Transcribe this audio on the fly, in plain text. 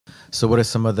So what are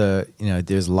some of the,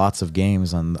 there's lots of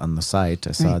games on the site.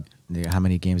 I saw, how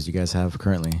many games do you guys have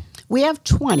currently? We have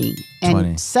 20,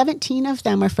 and 17 of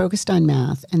them are focused on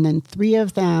math, and then 3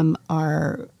 of them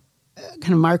are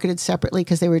kind of marketed separately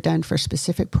because they were done for a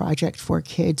specific project for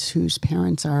kids whose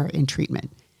parents are in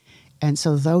treatment. And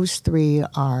so those 3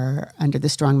 are under the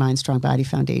Strong Mind, Strong Body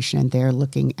Foundation, and they're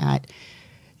looking at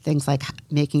things like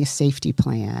making a safety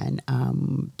plan,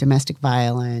 domestic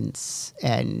violence,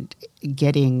 and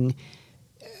getting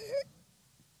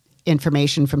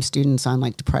information from students on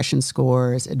like depression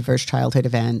scores, adverse childhood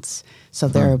events. So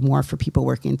they're more for people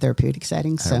working in therapeutic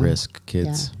settings. High risk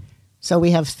kids. Yeah. So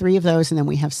we have 3 of those, and then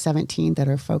we have 17 that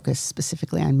are focused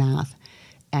specifically on math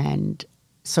and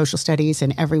social studies,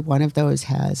 and every one of those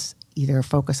has either a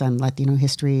focus on Latino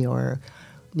history or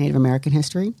Native American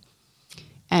history.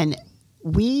 And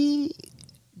we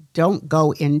don't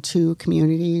go into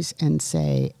communities and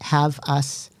say, have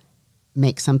us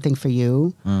make something for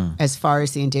you as far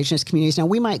as the indigenous communities. Now,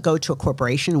 we might go to a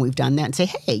corporation, and we've done that, and say,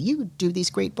 hey, you do these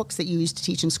great books that you used to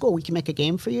teach in school. We can make a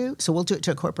game for you. So we'll do it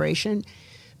to a corporation.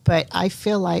 But I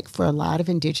feel like for a lot of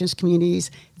indigenous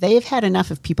communities, they've had enough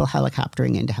of people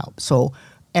helicoptering in to help. So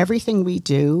everything we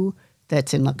do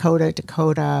that's in Lakota,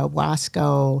 Dakota,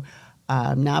 Wasco,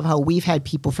 Navajo, we've had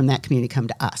people from that community come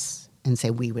to us and say,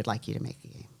 we would like you to make a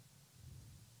game.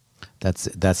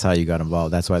 That's how you got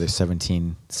involved. That's why there's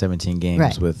 17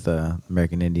 games with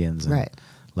American Indians and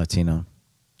Latino.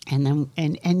 And then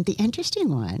and the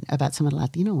interesting one about some of the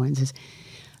Latino ones is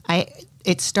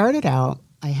it started out,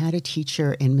 I had a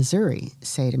teacher in Missouri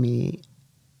say to me,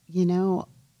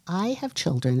 I have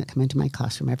children that come into my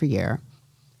classroom every year,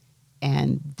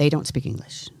 and they don't speak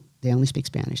English. They only speak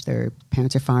Spanish. Their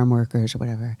parents are farm workers or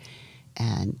whatever.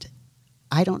 And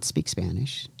I don't speak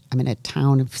Spanish. I'm in a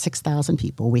town of 6,000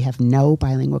 people. We have no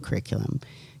bilingual curriculum.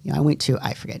 I went to,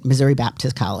 Missouri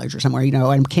Baptist College or somewhere,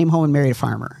 and came home and married a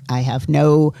farmer. I have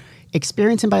no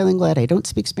experience in bilingual ed. I don't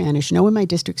speak Spanish. No one in my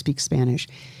district speaks Spanish.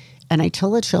 And I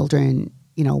told the children,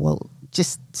 well,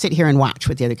 just sit here and watch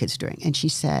what the other kids are doing. And she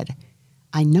said,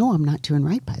 I know I'm not doing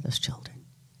right by those children.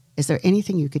 Is there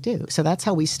anything you could do? So that's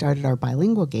how we started our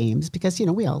bilingual games because,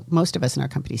 most of us in our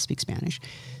company speak Spanish.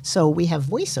 So we have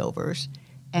voiceovers,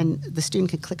 and the student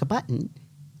can click a button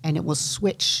and it will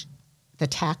switch the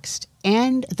text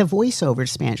and the voiceover to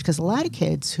Spanish. Because a lot of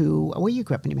kids you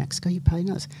grew up in New Mexico, you probably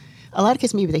know this. A lot of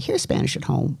kids, maybe they hear Spanish at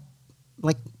home,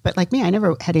 but like me, I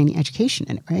never had any education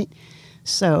in it, right?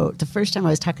 So the first time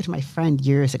I was talking to my friend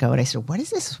years ago, and I said, what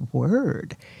is this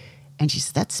word? And she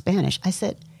said, that's Spanish. I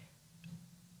said,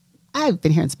 I've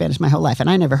been hearing Spanish my whole life, and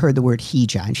I never heard the word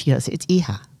hija. And she goes, it's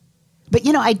hija. But,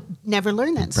 I never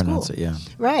learned that in school. Pronounce it, yeah.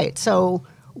 Right. So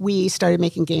we started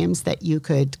making games that you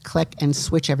could click and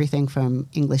switch everything from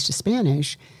English to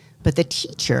Spanish, but the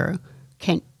teacher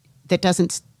that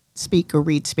doesn't speak or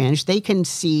read Spanish, they can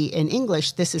see in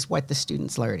English, this is what the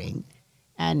student's learning.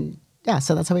 And yeah,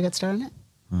 so that's how we got started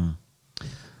on it.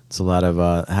 It's a lot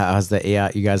of, how's the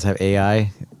AI? You guys have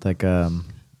AI?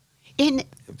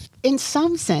 In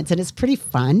some sense, and it's pretty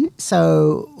fun.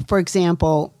 So, for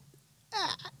example,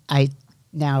 I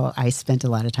spent a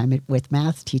lot of time with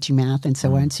math, teaching math, and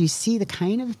so on. So you see the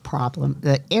kind of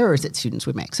the errors that students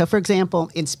would make. So, for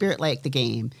example, in Spirit Lake, the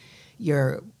game,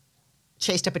 you're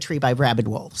chased up a tree by rabid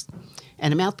wolves,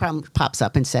 and a math problem pops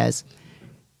up and says,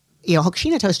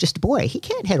 Hokushinato's just a boy. He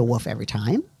can't hit a wolf every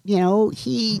time.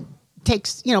 He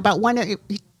takes, about 1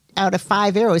 out of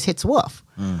 5 arrows hits a wolf.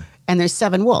 And there's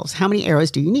 7 wolves. How many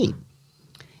arrows do you need?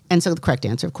 And so the correct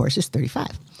answer, of course, is 35.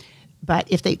 But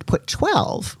if they put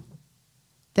 12,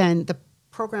 then the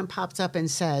program pops up and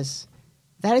says,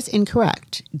 that is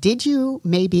incorrect. Did you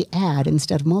maybe add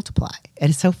instead of multiply? And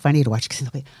it's so funny to watch because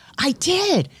they'll be, I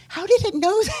did. How did it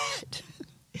know that?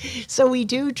 So we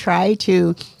do try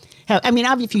to have,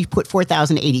 obviously if you put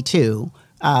 4,082,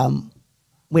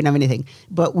 we don't have anything,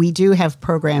 but we do have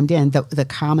programmed in the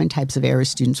common types of errors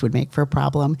students would make for a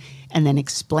problem, and then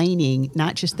explaining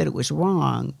not just that it was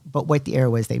wrong, but what the error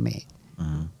was they made.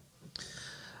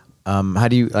 How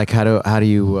do you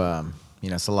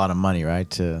it's a lot of money, right?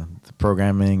 To the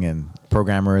programming and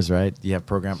programmers, right? Do you have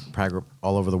program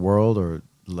all over the world, or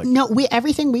No,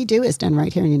 everything we do is done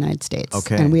right here in the United States.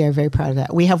 Okay. And we are very proud of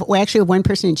that. We actually have one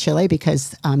person in Chile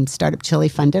because Startup Chile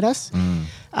funded us.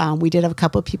 We did have a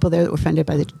couple of people there that were funded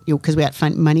by because we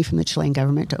got money from the Chilean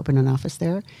government to open an office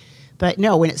there. But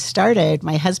no, when it started,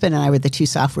 my husband and I were the 2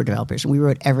 software developers, and we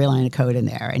wrote every line of code in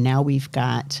there. And now we've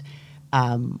got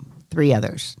 3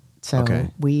 others. So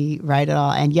we write it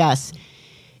all. And yes,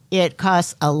 it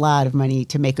costs a lot of money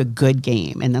to make a good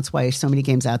game. And that's why so many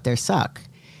games out there suck.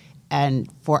 And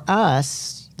for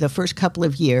us, the first couple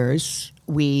of years,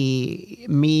 me,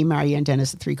 Maria, and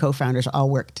Dennis, the three co-founders, all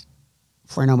worked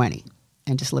for no money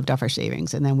and just lived off our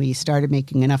savings. And then we started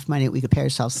making enough money that we could pay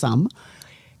ourselves some.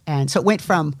 And so it went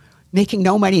from making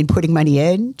no money and putting money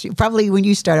in to, probably when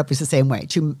you start up was the same way,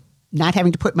 to not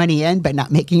having to put money in but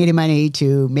not making any money,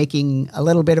 to making a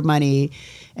little bit of money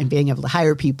and being able to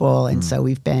hire people. And so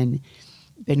we've been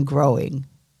growing.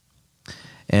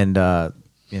 And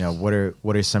what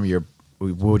are some of your,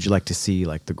 what would you like to see,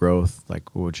 like the growth,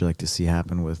 like what would you like to see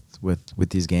happen with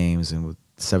these games and with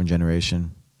Seventh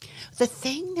Generation? The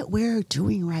thing that we're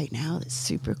doing right now that's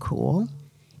super cool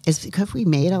is because we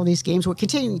made all these games, we're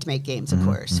continuing to make games, of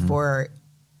course, for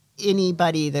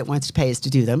anybody that wants to pay us to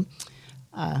do them.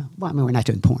 We're not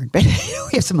doing porn, but we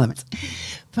have some limits.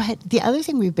 But the other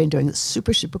thing we've been doing that's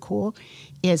super, super cool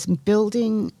is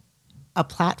building a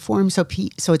platform so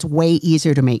it's way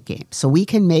easier to make games. So we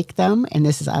can make them, and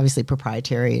this is obviously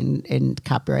proprietary and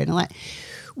copyright and all that.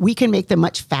 We can make them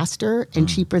much faster and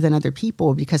cheaper than other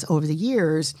people because over the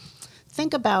years,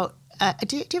 think about,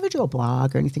 do you ever do a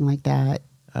blog or anything like that?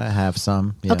 I have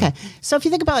some. Yeah. Okay. So if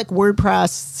you think about like WordPress,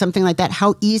 something like that,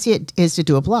 how easy it is to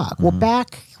do a blog. Well,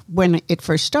 back when it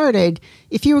first started,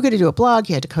 if you were going to do a blog,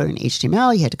 you had to code it in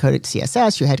HTML, you had to code it in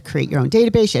CSS, you had to create your own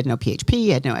database, you had no PHP,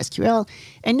 you had no SQL.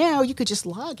 And now you could just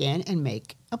log in and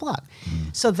make a blog.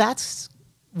 So that's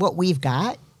what we've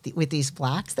got with these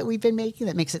blocks that we've been making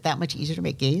that makes it that much easier to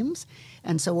make games.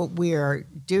 And so what we're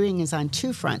doing is on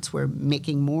two fronts. We're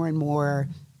making more and more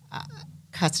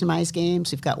customized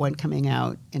games. We've got one coming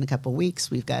out in a couple of weeks.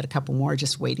 We've got a couple more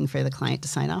just waiting for the client to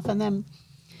sign off on them.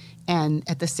 And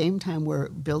at the same time, we're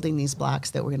building these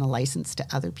blocks that we're going to license to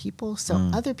other people so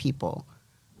other people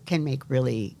can make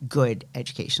really good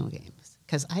educational games.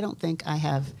 Because I don't think I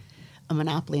have a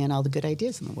monopoly on all the good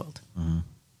ideas in the world.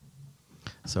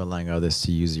 So allowing others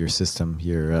to use your system,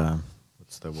 your,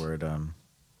 what's the word,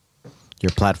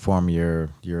 your platform,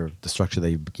 the structure that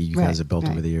you guys have built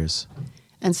over the years.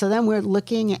 And so then we're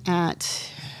looking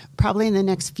at probably in the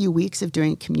next few weeks of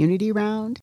doing a community round